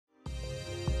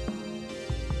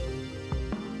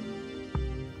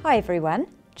Hi everyone,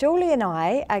 Julie and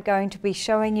I are going to be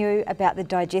showing you about the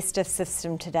digestive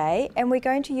system today, and we're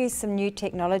going to use some new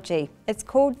technology. It's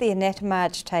called the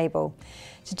Anatomage Table.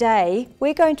 Today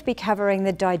we're going to be covering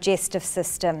the digestive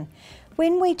system.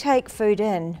 When we take food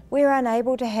in, we're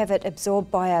unable to have it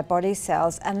absorbed by our body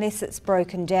cells unless it's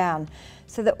broken down.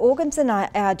 So the organs in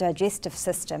our digestive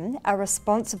system are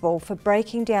responsible for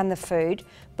breaking down the food,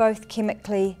 both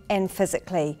chemically and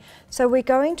physically. So we're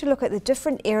going to look at the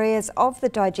different areas of the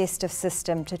digestive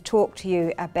system to talk to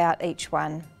you about each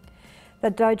one. The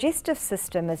digestive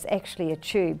system is actually a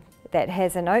tube that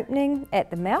has an opening at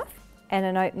the mouth and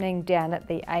an opening down at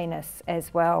the anus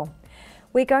as well.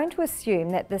 We're going to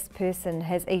assume that this person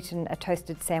has eaten a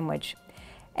toasted sandwich.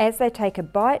 As they take a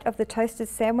bite of the toasted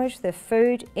sandwich, the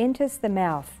food enters the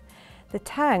mouth. The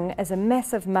tongue is a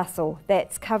massive muscle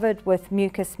that's covered with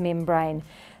mucous membrane.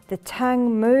 The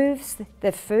tongue moves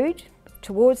the food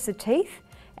towards the teeth,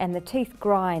 and the teeth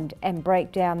grind and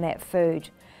break down that food.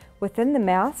 Within the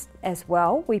mouth as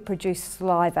well, we produce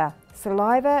saliva.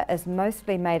 Saliva is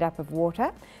mostly made up of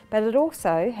water, but it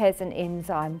also has an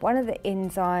enzyme. One of the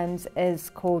enzymes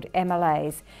is called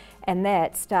amylase, and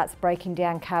that starts breaking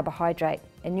down carbohydrate.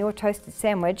 In your toasted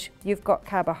sandwich, you've got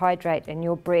carbohydrate in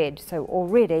your bread, so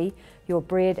already your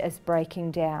bread is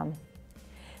breaking down.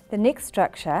 The next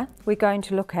structure we're going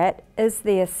to look at is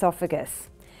the esophagus.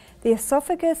 The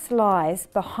esophagus lies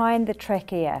behind the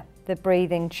trachea, the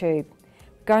breathing tube.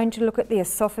 Going to look at the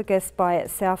esophagus by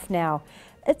itself now.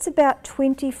 It's about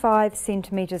 25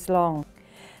 centimetres long.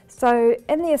 So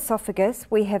in the esophagus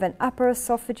we have an upper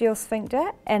esophageal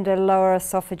sphincter and a lower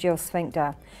esophageal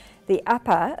sphincter. The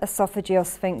upper esophageal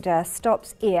sphincter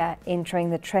stops air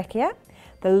entering the trachea.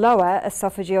 The lower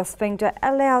esophageal sphincter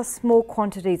allows small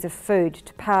quantities of food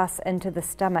to pass into the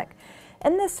stomach.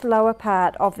 In this lower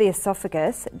part of the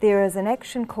esophagus there is an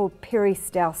action called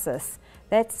peristalsis.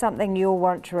 That's something you'll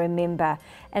want to remember,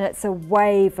 and it's a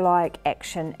wave-like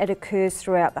action. It occurs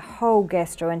throughout the whole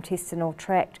gastrointestinal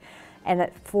tract, and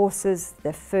it forces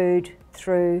the food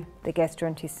through the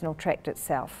gastrointestinal tract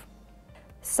itself.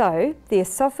 So the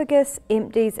esophagus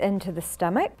empties into the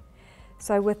stomach.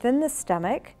 So within the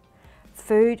stomach,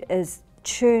 food is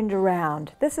churned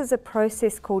around. This is a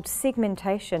process called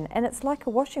segmentation, and it's like a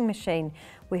washing machine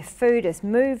where food is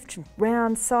moved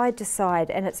round side to side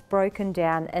and it's broken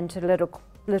down into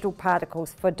little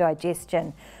particles for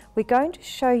digestion. We're going to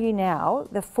show you now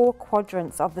the 4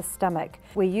 quadrants of the stomach.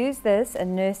 We use this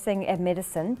in nursing and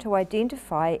medicine to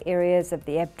identify areas of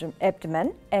the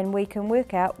abdomen, and we can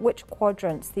work out which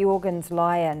quadrants the organs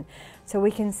lie in. So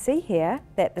we can see here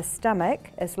that the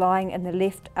stomach is lying in the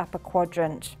left upper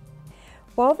quadrant.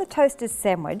 While the toasted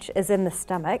sandwich is in the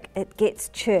stomach, it gets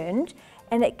churned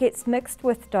and it gets mixed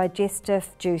with digestive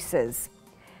juices.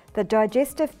 The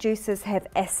digestive juices have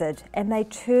acid, and they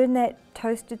turn that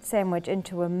toasted sandwich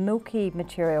into a milky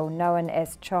material known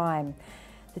as chyme.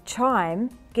 The chyme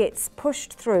gets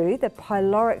pushed through the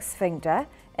pyloric sphincter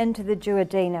into the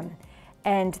duodenum,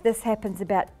 and this happens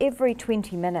about every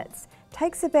 20 minutes. It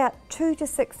takes about 2 to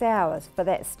 6 hours for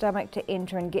that stomach to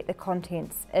enter and get the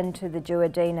contents into the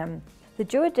duodenum. The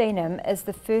duodenum is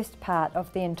the first part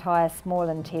of the entire small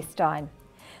intestine.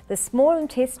 The small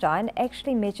intestine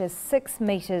actually measures 6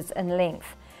 metres in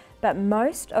length, but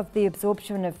most of the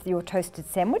absorption of your toasted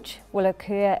sandwich will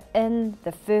occur in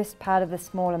the first part of the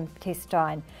small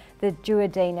intestine, the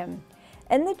duodenum.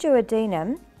 In the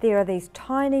duodenum, there are these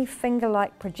tiny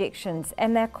finger-like projections,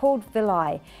 and they're called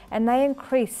villi, and they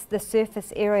increase the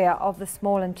surface area of the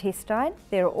small intestine.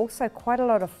 There are also quite a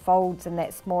lot of folds in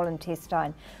that small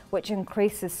intestine, which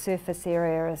increases surface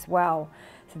area as well.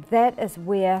 So that is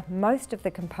where most of the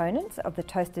components of the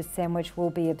toasted sandwich will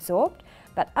be absorbed,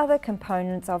 but other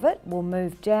components of it will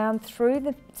move down through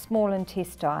the small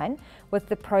intestine with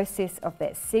the process of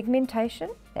that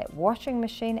segmentation, that washing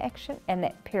machine action, and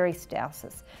that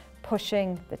peristalsis,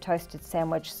 pushing the toasted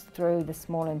sandwich through the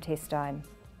small intestine.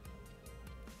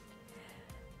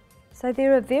 So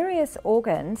there are various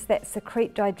organs that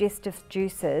secrete digestive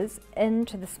juices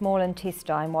into the small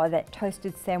intestine while that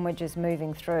toasted sandwich is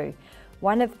moving through.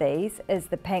 One of these is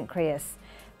the pancreas.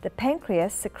 The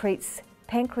pancreas secretes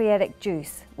pancreatic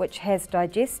juice, which has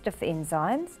digestive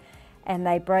enzymes, and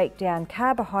they break down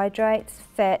carbohydrates,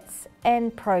 fats,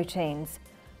 and proteins.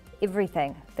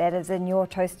 Everything that is in your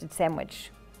toasted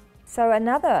sandwich. So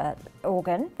another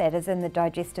organ that is in the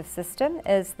digestive system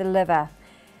is the liver.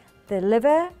 The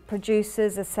liver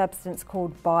produces a substance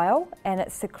called bile, and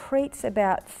it secretes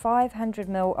about 500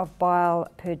 ml of bile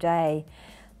per day.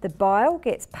 The bile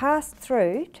gets passed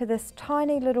through to this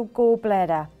tiny little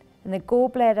gallbladder, and the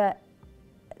gallbladder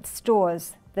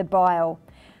stores the bile.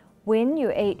 When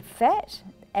you eat fat,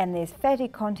 and there's fatty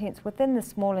contents within the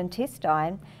small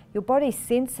intestine, your body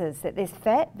senses that there's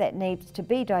fat that needs to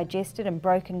be digested and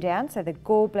broken down, so the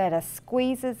gallbladder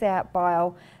squeezes out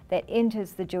bile that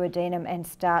enters the duodenum and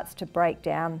starts to break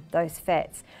down those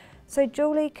fats. So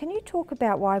Julie, can you talk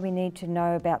about why we need to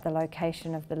know about the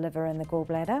location of the liver and the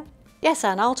gallbladder? Yes,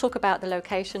 Anne, I'll talk about the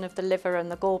location of the liver and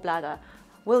the gallbladder.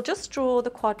 We'll just draw the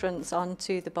quadrants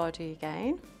onto the body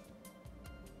again.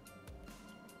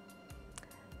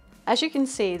 As you can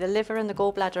see, the liver and the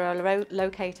gallbladder are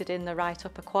located in the right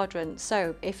upper quadrant.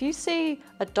 So if you see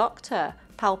a doctor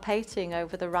palpating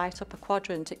over the right upper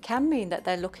quadrant, it can mean that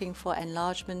they're looking for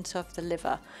enlargement of the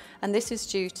liver. And this is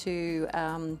due to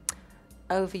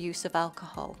overuse of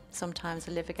alcohol. Sometimes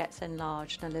the liver gets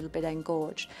enlarged and a little bit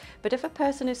engorged. But if a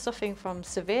person is suffering from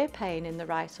severe pain in the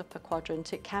right upper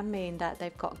quadrant, it can mean that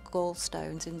they've got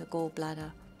gallstones in the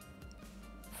gallbladder.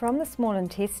 From the small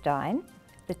intestine,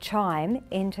 the chyme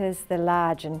enters the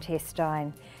large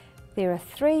intestine. There are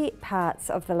three parts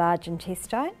of the large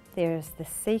intestine. There is the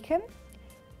cecum,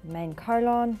 the main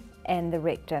colon, and the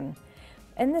rectum.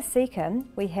 In the cecum,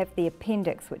 we have the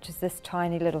appendix, which is this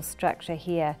tiny little structure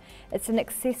here. It's an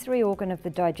accessory organ of the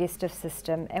digestive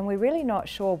system, and we're really not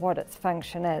sure what its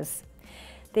function is.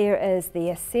 There is the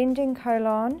ascending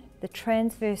colon, the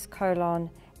transverse colon,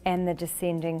 and the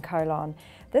descending colon.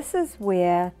 This is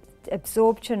where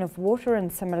absorption of water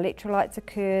and some electrolytes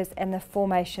occurs and the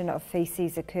formation of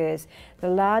feces occurs. The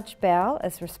large bowel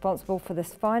is responsible for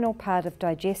this final part of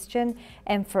digestion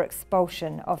and for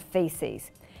expulsion of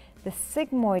feces. The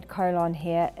sigmoid colon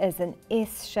here is an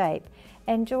S shape,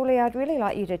 and Julie, I'd really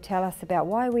like you to tell us about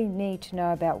why we need to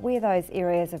know about where those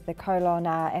areas of the colon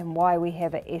are and why we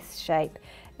have an S shape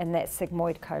in that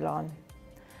sigmoid colon.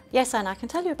 Yes, Anne, I can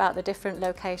tell you about the different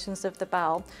locations of the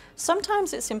bowel.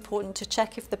 Sometimes it's important to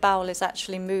check if the bowel is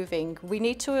actually moving. We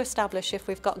need to establish if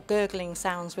we've got gurgling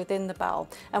sounds within the bowel,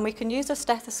 and we can use a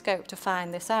stethoscope to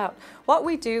find this out. What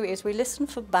we do is we listen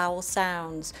for bowel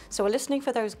sounds. So we're listening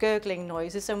for those gurgling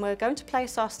noises, and we're going to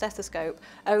place our stethoscope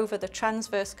over the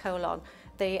transverse colon,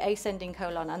 the ascending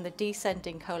colon and the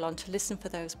descending colon to listen for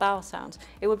those bowel sounds.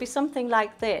 It would be something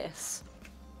like this.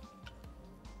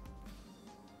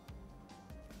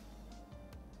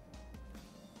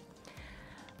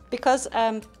 Because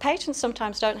patients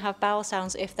sometimes don't have bowel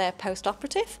sounds if they're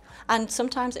post-operative, and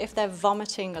sometimes if they're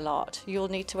vomiting a lot, you'll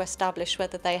need to establish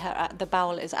whether the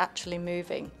bowel is actually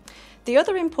moving. The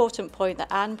other important point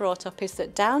that Anne brought up is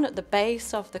that down at the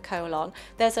base of the colon,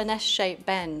 there's an S-shaped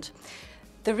bend.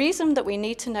 The reason that we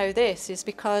need to know this is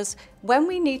because when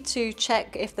we need to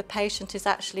check if the patient is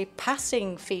actually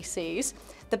passing feces,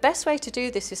 the best way to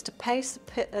do this is to place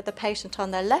the patient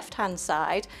on their left-hand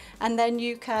side, and then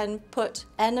you can put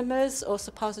enemas or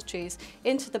suppositories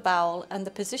into the bowel, and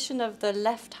the position of the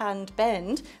left-hand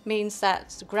bend means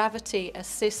that gravity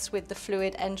assists with the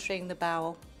fluid entering the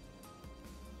bowel.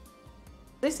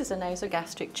 This is a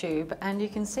nasogastric tube, and you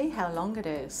can see how long it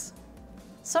is.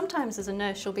 Sometimes as a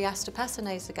nurse you'll be asked to pass a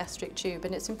nasogastric tube,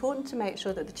 and it's important to make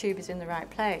sure that the tube is in the right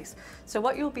place. So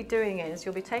what you'll be doing is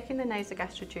you'll be taking the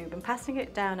nasogastric tube and passing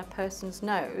it down a person's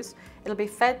nose. It'll be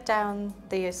fed down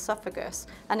the esophagus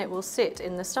and it will sit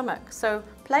in the stomach. So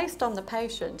placed on the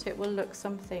patient it will look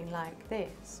something like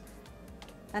this.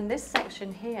 And this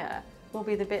section here will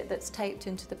be the bit that's taped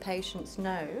into the patient's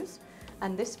nose,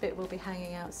 and this bit will be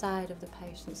hanging outside of the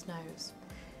patient's nose.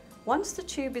 Once the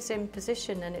tube is in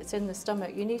position and it's in the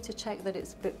stomach, you need to check that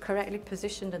it's correctly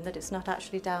positioned and that it's not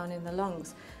actually down in the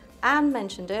lungs. Anne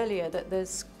mentioned earlier that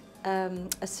there's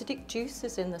acidic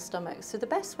juices in the stomach, so the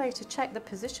best way to check the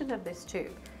position of this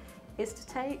tube is to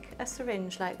take a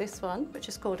syringe like this one, which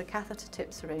is called a catheter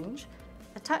tip syringe,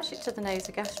 attach it to the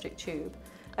nasogastric tube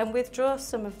and withdraw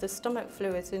some of the stomach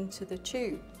fluids into the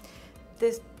tube.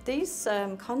 These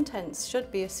contents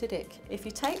should be acidic. If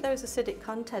you take those acidic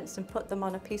contents and put them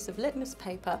on a piece of litmus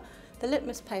paper, the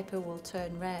litmus paper will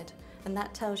turn red, and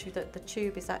that tells you that the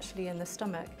tube is actually in the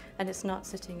stomach and it's not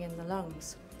sitting in the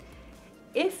lungs.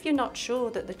 If you're not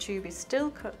sure that the tube is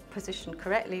still positioned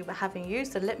correctly, but having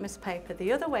used the litmus paper,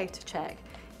 the other way to check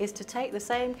is to take the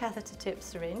same catheter tip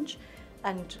syringe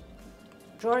and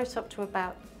draw it up to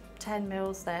about 10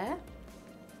 mils there.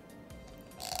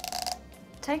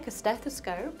 Take a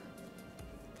stethoscope,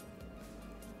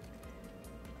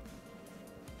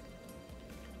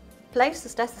 place the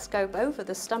stethoscope over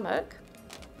the stomach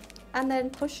and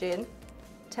then push in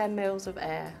 10 mils of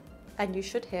air, and you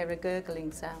should hear a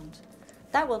gurgling sound.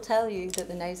 That will tell you that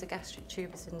the nasogastric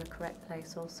tube is in the correct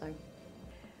place also.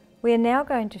 We are now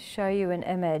going to show you an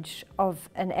image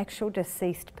of an actual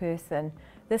deceased person.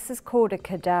 This is called a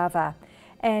cadaver,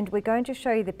 and we're going to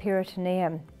show you the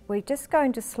peritoneum. We're just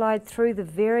going to slide through the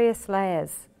various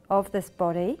layers of this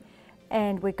body,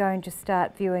 and we're going to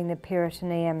start viewing the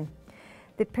peritoneum.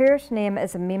 The peritoneum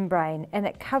is a membrane, and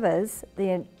it covers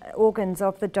the organs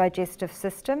of the digestive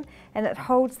system, and it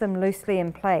holds them loosely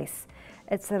in place.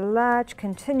 It's a large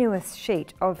continuous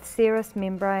sheet of serous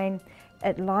membrane.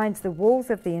 It lines the walls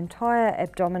of the entire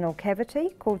abdominal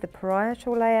cavity, called the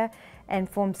parietal layer, and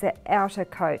forms the outer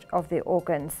coat of the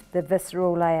organs, the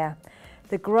visceral layer.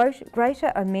 The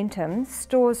greater omentum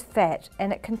stores fat,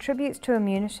 and it contributes to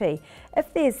immunity.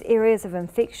 If there's areas of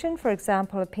infection, for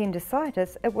example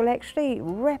appendicitis, it will actually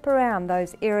wrap around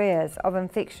those areas of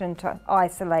infection to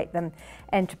isolate them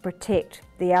and to protect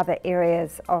the other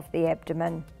areas of the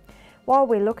abdomen. While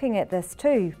we're looking at this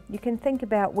too, you can think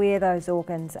about where those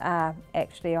organs are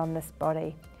actually on this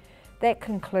body. That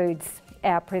concludes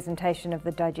our presentation of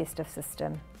the digestive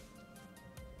system.